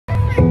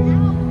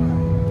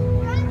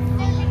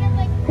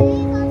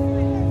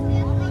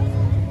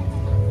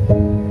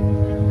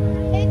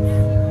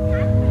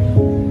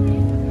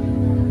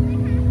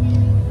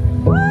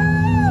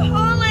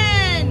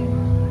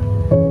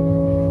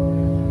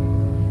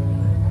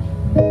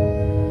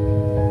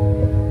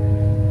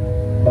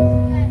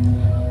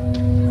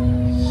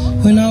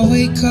When I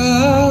wake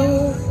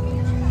up,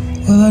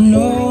 well, I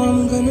know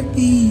I'm gonna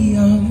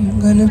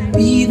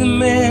be the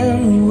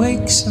man who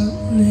wakes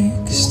up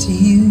next to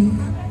you.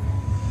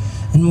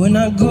 And when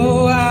I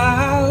go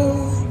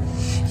out,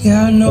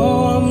 yeah, I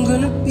know I'm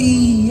gonna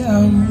be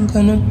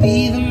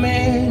the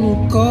man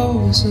who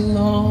goes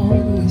along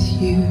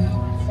with you.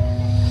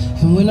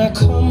 And when I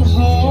come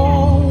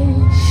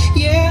home,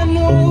 yeah, I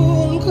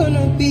know I'm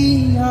gonna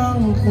be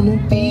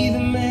the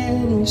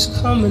man who's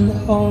coming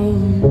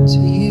home to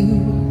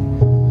you.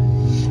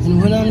 And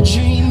when I'm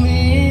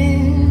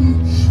dreaming,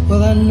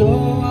 well, I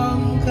know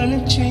I'm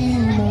gonna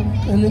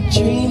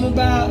dream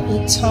about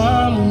the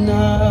time when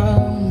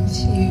I'm with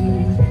you.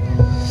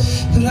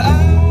 But I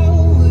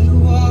would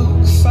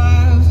walk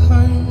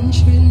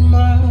 500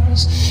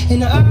 miles,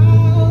 and I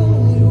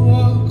would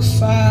walk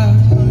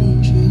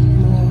 500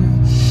 more,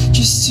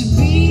 just to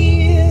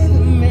be the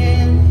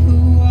man who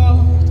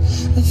walked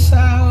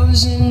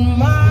 1,000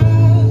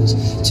 miles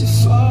to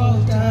fall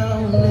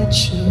down at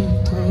your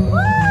door.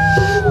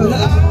 But I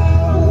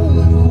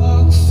would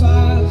walk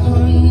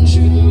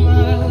 500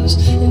 miles,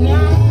 and I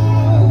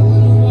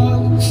would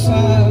walk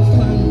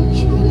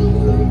 500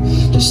 more,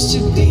 just to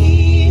be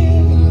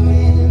the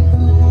man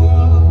who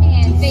walked.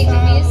 And Faith in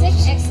Music,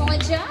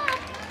 excellent job.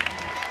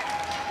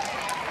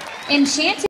 Enchanted.